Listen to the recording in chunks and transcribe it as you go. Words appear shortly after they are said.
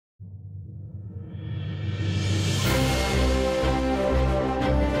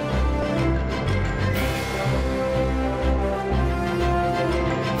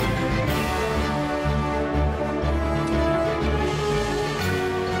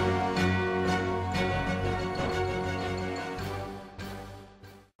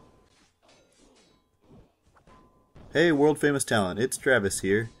Hey world famous talent, it's Travis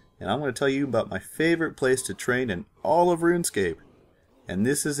here, and I'm going to tell you about my favorite place to train in all of RuneScape. And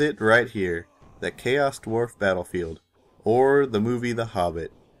this is it right here, the Chaos Dwarf Battlefield, or the movie The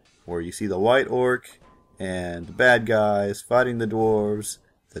Hobbit, where you see the white orc and the bad guys fighting the dwarves,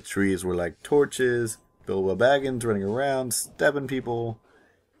 the trees were like torches, Bilbo Baggins running around, stabbing people.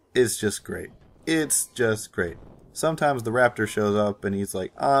 It's just great. It's just great. Sometimes the raptor shows up and he's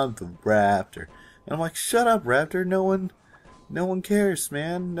like, I'm the raptor. And I'm like, shut up, Raptor. No one cares,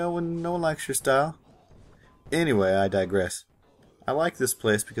 man. No one likes your style. Anyway, I digress. I like this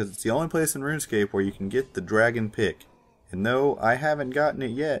place because it's the only place in RuneScape where you can get the dragon pick. And though I haven't gotten it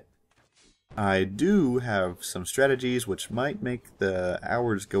yet, I do have some strategies which might make the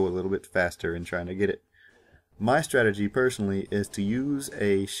hours go a little bit faster in trying to get it. My strategy, personally, is to use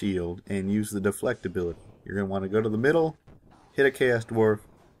a shield and use the deflect ability. You're going to want to go to the middle, hit a Chaos Dwarf,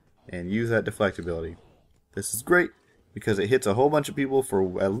 and use that deflect ability. This is great because it hits a whole bunch of people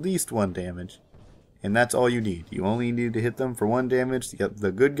for at least 1 damage, and that's all you need. You only need to hit them for 1 damage.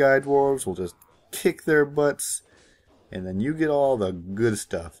 The good guy dwarves will just kick their butts, and then you get all the good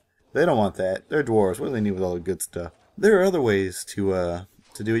stuff. They don't want that. They're dwarves. What do they need with all the good stuff? There are other ways to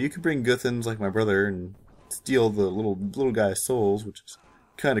do it. You could bring Guthans like my brother and steal the little guy's souls, which is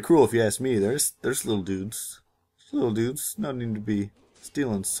kind of cruel if you ask me. There's little dudes. Little dudes. No need to be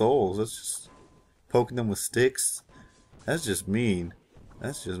stealing souls. That's just poking them with sticks. That's just mean.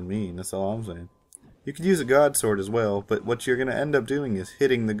 That's just mean. That's all I'm saying. You could use a god sword as well, but what you're going to end up doing is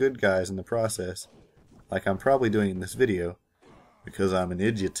hitting the good guys in the process. Like I'm probably doing in this video. Because I'm an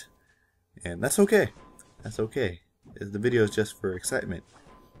idiot. And that's okay. That's okay. The video is just for excitement.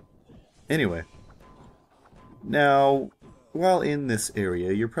 Anyway. Now, while in this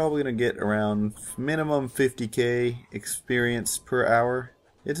area, you're probably going to get around minimum 50k experience per hour.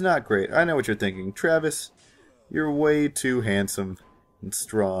 It's not great. I know what you're thinking. Travis, you're way too handsome and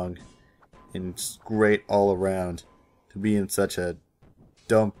strong and great all around to be in such a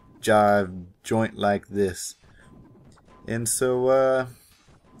dump jive joint like this. And so,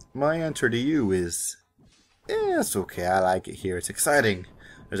 my answer to you is, it's okay, I like it here. It's exciting.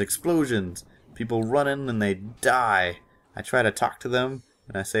 There's explosions, people running and they die. I try to talk to them,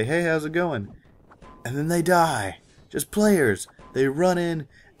 and I say, hey, how's it going? And then they die. Just players. They run in,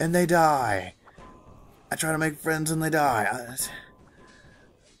 and they die. I try to make friends, and they die.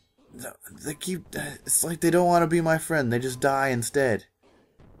 They keep... It's like they don't want to be my friend. They just die instead.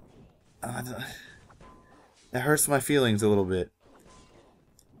 It hurts my feelings a little bit.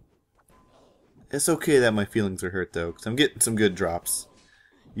 It's okay that my feelings are hurt, though, because I'm getting some good drops.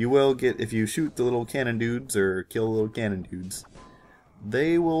 You will get, if you shoot the little cannon dudes, or kill the little cannon dudes,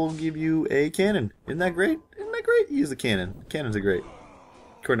 they will give you a cannon. Isn't that great? Isn't that great? Use the cannon. Cannons are great.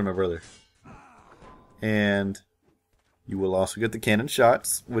 According to my brother. And you will also get the cannon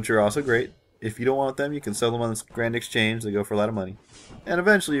shots, which are also great. If you don't want them, you can sell them on this Grand Exchange. They go for a lot of money. And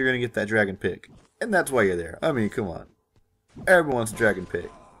eventually you're going to get that dragon pick. And that's why you're there. I mean, come on. Everyone wants a dragon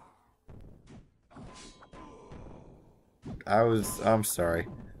pick. I'm sorry.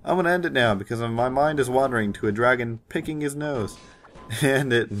 I'm gonna end it now because my mind is wandering to a dragon picking his nose.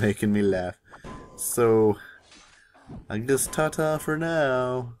 And it making me laugh. So, I guess ta-ta for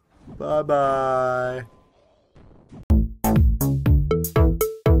now. Bye-bye.